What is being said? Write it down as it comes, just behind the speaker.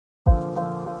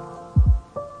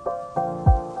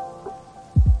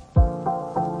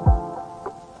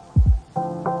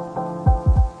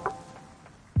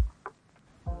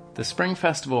The Spring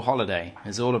Festival holiday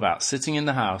is all about sitting in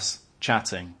the house,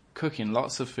 chatting, cooking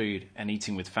lots of food, and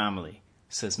eating with family,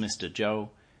 says Mr. Zhou,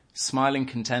 smiling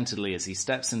contentedly as he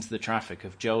steps into the traffic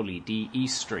of Zhouli Di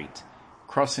East Street,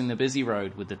 crossing the busy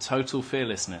road with the total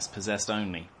fearlessness possessed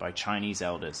only by Chinese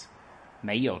elders.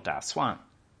 没有打算.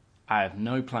 I have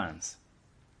no plans.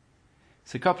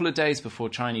 It's a couple of days before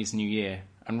Chinese New Year,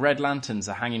 and red lanterns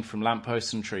are hanging from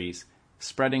lampposts and trees,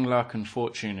 spreading luck and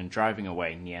fortune and driving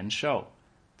away Nian Shou,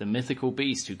 the mythical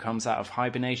beast who comes out of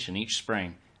hibernation each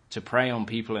spring to prey on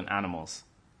people and animals.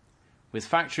 With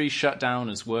factories shut down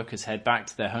as workers head back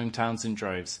to their hometowns in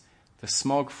droves, the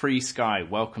smog-free sky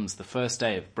welcomes the first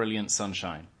day of brilliant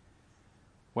sunshine.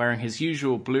 Wearing his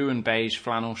usual blue and beige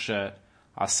flannel shirt,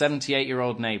 our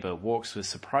 78-year-old neighbour walks with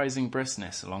surprising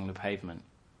briskness along the pavement.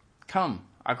 "Come,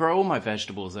 I grow all my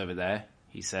vegetables over there,"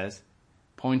 he says,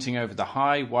 pointing over the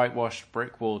high, whitewashed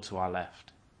brick wall to our left.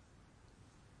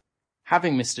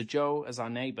 Having Mr. Zhou as our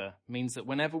neighbour means that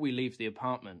whenever we leave the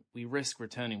apartment, we risk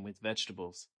returning with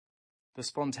vegetables. The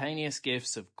spontaneous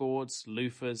gifts of gourds,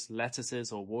 loofahs,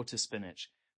 lettuces, or water spinach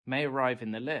may arrive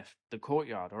in the lift, the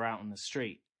courtyard, or out on the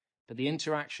street, but the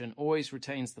interaction always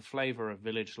retains the flavour of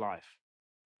village life.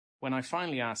 When I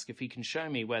finally ask if he can show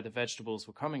me where the vegetables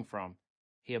were coming from,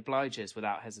 he obliges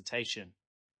without hesitation.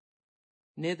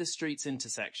 Near the street's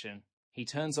intersection, he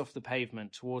turns off the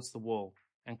pavement towards the wall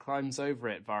and climbs over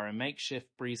it via a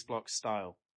makeshift breeze block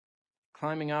style.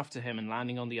 Climbing after him and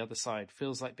landing on the other side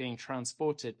feels like being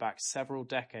transported back several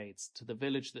decades to the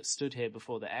village that stood here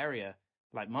before the area,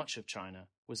 like much of China,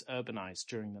 was urbanized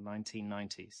during the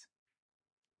 1990s.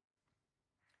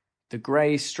 The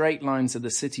grey, straight lines of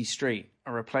the city street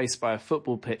are replaced by a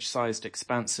football pitch-sized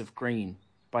expanse of green,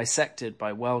 bisected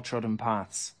by well-trodden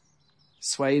paths.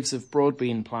 Swaths of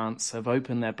broadbean plants have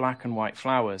opened their black and white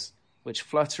flowers, which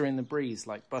flutter in the breeze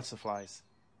like butterflies.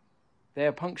 They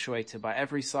are punctuated by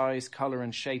every size, colour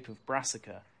and shape of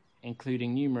brassica,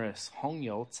 including numerous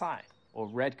hongyou cai, or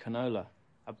red canola,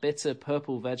 a bitter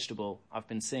purple vegetable I've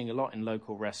been seeing a lot in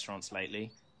local restaurants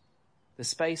lately. The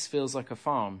space feels like a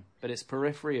farm, but its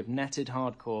periphery of netted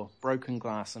hardcore, broken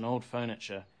glass and old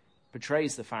furniture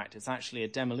betrays the fact it's actually a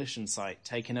demolition site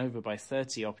taken over by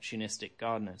 30 opportunistic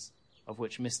gardeners, of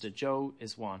which Mr. Zhou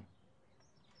is one.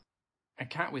 A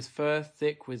cat with fur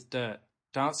thick with dirt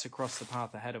darts across the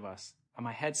path ahead of us, and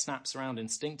my head snaps around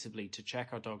instinctively to check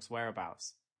our dog's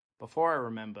whereabouts, before I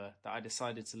remember that I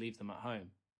decided to leave them at home.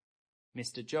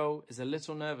 Mr. Zhou is a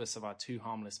little nervous of our two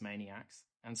harmless maniacs,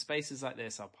 and spaces like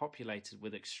this are populated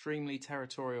with extremely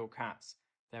territorial cats,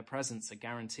 their presence a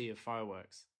guarantee of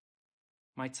fireworks.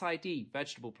 "My tidy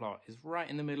vegetable plot is right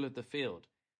in the middle of the field,"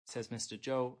 says Mr.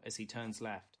 Zhou as he turns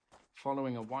left,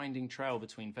 following a winding trail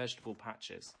between vegetable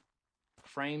patches.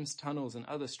 Frames, tunnels, and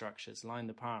other structures line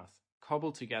the path,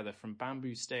 cobbled together from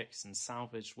bamboo sticks and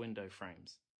salvaged window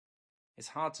frames. It's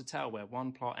hard to tell where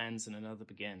one plot ends and another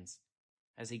begins.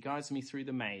 As he guides me through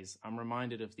the maze, I'm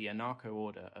reminded of the anarcho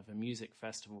order of a music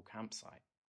festival campsite.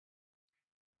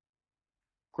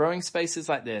 Growing spaces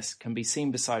like this can be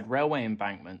seen beside railway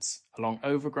embankments, along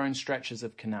overgrown stretches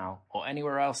of canal, or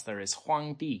anywhere else there is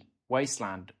huangdi,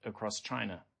 wasteland, across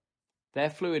China.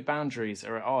 Their fluid boundaries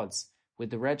are at odds with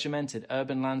the regimented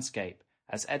urban landscape,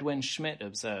 as Edwin Schmidt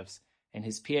observes in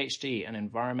his PhD in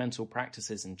environmental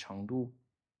practices in Chengdu.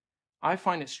 I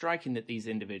find it striking that these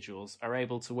individuals are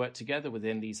able to work together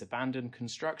within these abandoned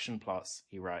construction plots,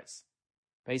 he writes,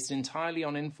 based entirely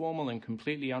on informal and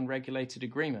completely unregulated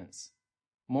agreements.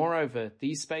 Moreover,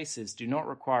 these spaces do not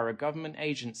require a government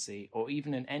agency or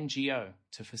even an NGO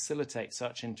to facilitate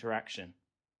such interaction.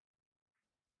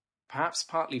 Perhaps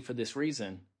partly for this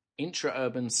reason,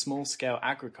 intra-urban small-scale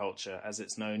agriculture, as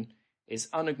it's known, is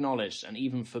unacknowledged and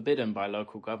even forbidden by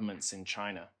local governments in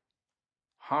China.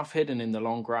 Half hidden in the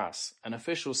long grass, an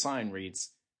official sign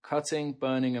reads, "Cutting,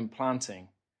 burning and planting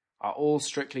are all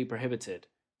strictly prohibited.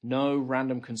 No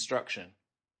random construction."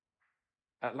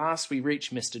 At last we reach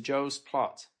Mr. Zhou's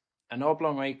plot, an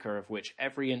oblong acre of which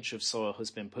every inch of soil has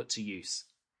been put to use.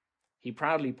 He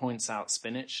proudly points out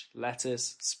spinach,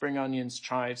 lettuce, spring onions,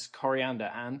 chives,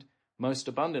 coriander and, most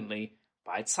abundantly,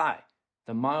 bai cai,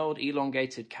 the mild,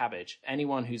 elongated cabbage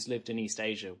anyone who's lived in East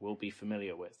Asia will be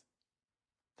familiar with.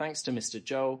 Thanks to Mr.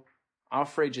 Zhou, our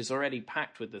fridge is already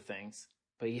packed with the things,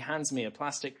 but he hands me a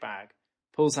plastic bag,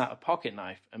 pulls out a pocket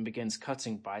knife and begins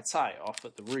cutting bai cai off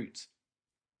at the root.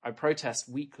 I protest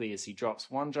weakly as he drops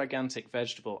one gigantic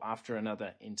vegetable after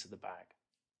another into the bag.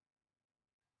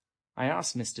 I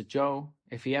ask Mr. Zhou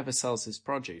if he ever sells his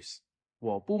produce.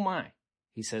 我不卖,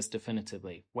 he says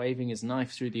definitively, waving his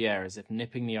knife through the air as if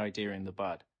nipping the idea in the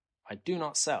bud. I do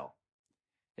not sell.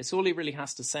 It's all he really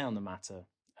has to say on the matter,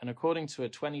 and according to a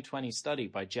 2020 study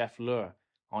by Jeff Luer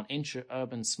on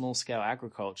intra-urban small-scale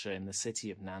agriculture in the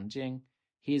city of Nanjing,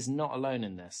 he is not alone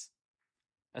in this.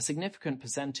 A significant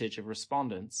percentage of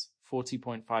respondents,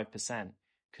 40.5%,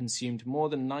 consumed more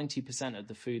than 90% of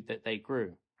the food that they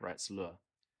grew, writes Luer,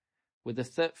 with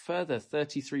a further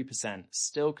 33%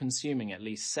 still consuming at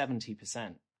least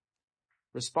 70%.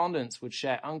 Respondents would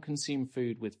share unconsumed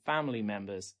food with family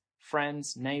members,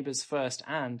 friends, neighbors first,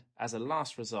 and, as a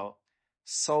last result,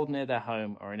 sold near their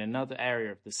home or in another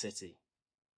area of the city.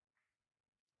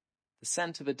 The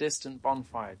scent of a distant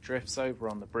bonfire drifts over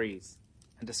on the breeze,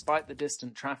 and despite the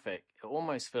distant traffic, it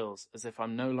almost feels as if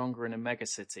I'm no longer in a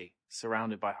megacity,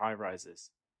 surrounded by high-rises.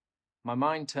 My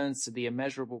mind turns to the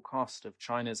immeasurable cost of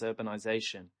China's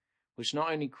urbanization, which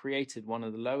not only created one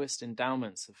of the lowest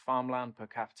endowments of farmland per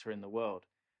capita in the world,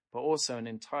 but also an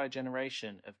entire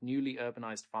generation of newly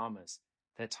urbanized farmers,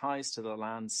 their ties to the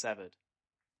land severed.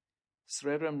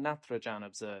 Sriram Natarajan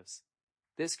observes,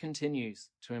 this continues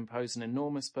to impose an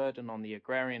enormous burden on the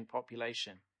agrarian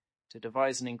population to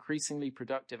devise an increasingly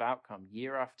productive outcome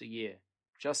year after year,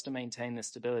 just to maintain the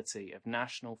stability of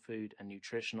national food and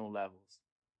nutritional levels.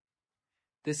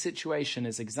 This situation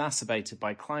is exacerbated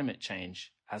by climate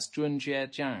change, as Zhunjie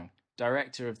Jiang,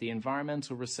 director of the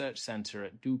Environmental Research Center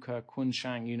at Duke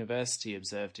Kunshan University,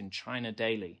 observed in China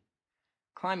Daily.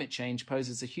 Climate change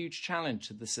poses a huge challenge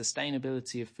to the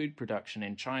sustainability of food production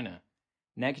in China.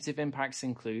 Negative impacts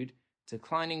include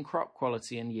declining crop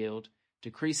quality and yield,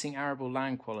 decreasing arable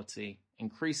land quality,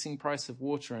 increasing price of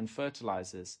water and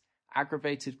fertilizers,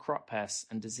 aggravated crop pests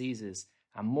and diseases,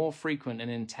 and more frequent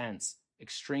and intense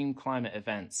extreme climate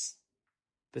events.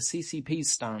 The CCP's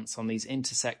stance on these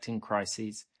intersecting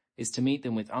crises is to meet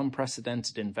them with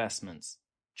unprecedented investments.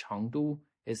 Chengdu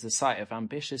is the site of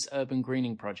ambitious urban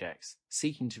greening projects,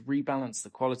 seeking to rebalance the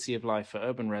quality of life for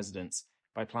urban residents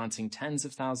by planting tens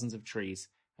of thousands of trees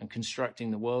and constructing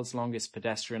the world's longest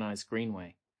pedestrianized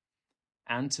greenway.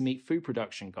 And to meet food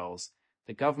production goals,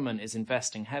 the government is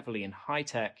investing heavily in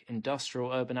high-tech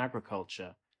industrial urban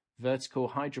agriculture, vertical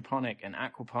hydroponic and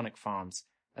aquaponic farms,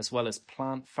 as well as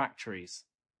plant factories.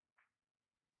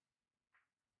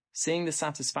 Seeing the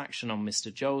satisfaction on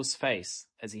Mr. Zhou's face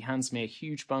as he hands me a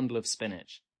huge bundle of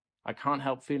spinach, I can't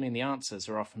help feeling the answers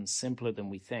are often simpler than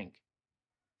we think.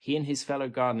 He and his fellow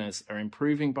gardeners are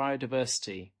improving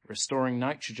biodiversity, restoring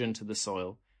nitrogen to the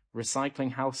soil,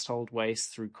 recycling household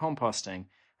waste through composting,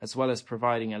 as well as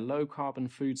providing a low-carbon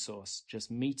food source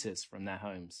just meters from their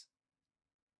homes.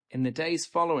 In the days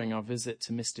following our visit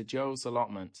to Mr. Zhou's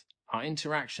allotment, our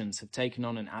interactions have taken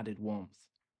on an added warmth.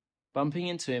 Bumping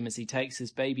into him as he takes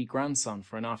his baby grandson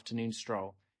for an afternoon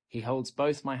stroll, he holds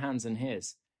both my hands in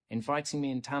his, inviting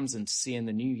me and Tamsin to see in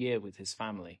the new year with his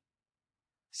family.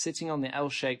 Sitting on the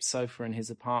L-shaped sofa in his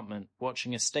apartment,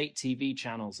 watching a state TV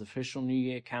channel's official New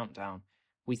Year countdown,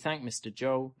 we thank Mr.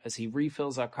 Zhou as he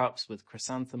refills our cups with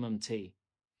chrysanthemum tea.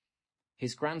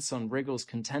 His grandson wriggles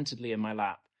contentedly in my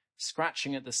lap,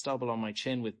 scratching at the stubble on my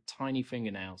chin with tiny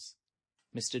fingernails.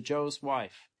 Mr. Zhou's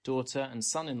wife, daughter, and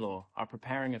son-in-law are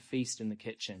preparing a feast in the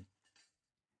kitchen.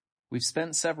 We've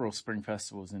spent several spring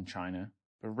festivals in China,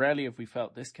 but rarely have we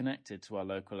felt this connected to our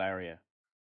local area.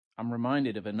 I'm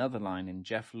reminded of another line in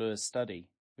Jeff Luer's study,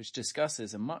 which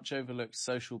discusses a much overlooked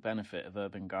social benefit of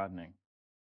urban gardening.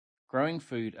 Growing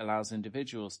food allows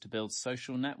individuals to build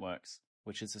social networks,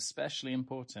 which is especially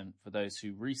important for those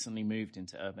who recently moved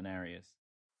into urban areas.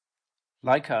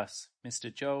 Like us,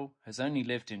 Mr. Zhou has only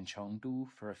lived in Chengdu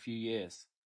for a few years.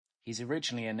 He's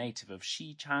originally a native of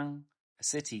Xichang, a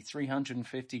city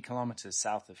 350 kilometers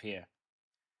south of here.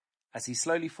 As he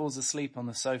slowly falls asleep on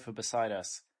the sofa beside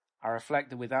us, I reflect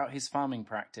that without his farming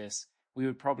practice, we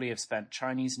would probably have spent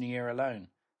Chinese New Year alone,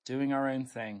 doing our own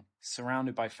thing,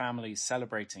 surrounded by families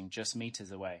celebrating just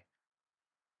meters away.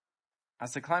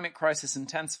 As the climate crisis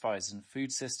intensifies and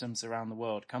food systems around the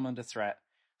world come under threat,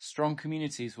 strong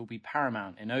communities will be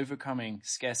paramount in overcoming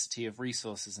scarcity of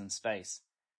resources and space.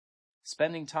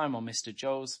 Spending time on Mr.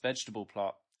 Zhou's vegetable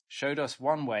plot showed us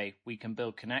one way we can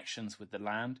build connections with the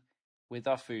land, with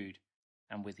our food,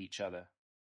 and with each other.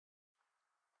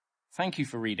 Thank you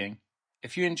for reading.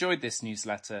 If you enjoyed this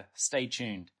newsletter, stay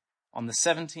tuned. On the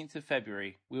 17th of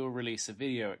February, we will release a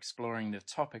video exploring the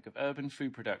topic of urban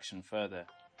food production further.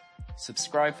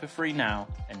 Subscribe for free now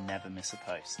and never miss a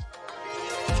post.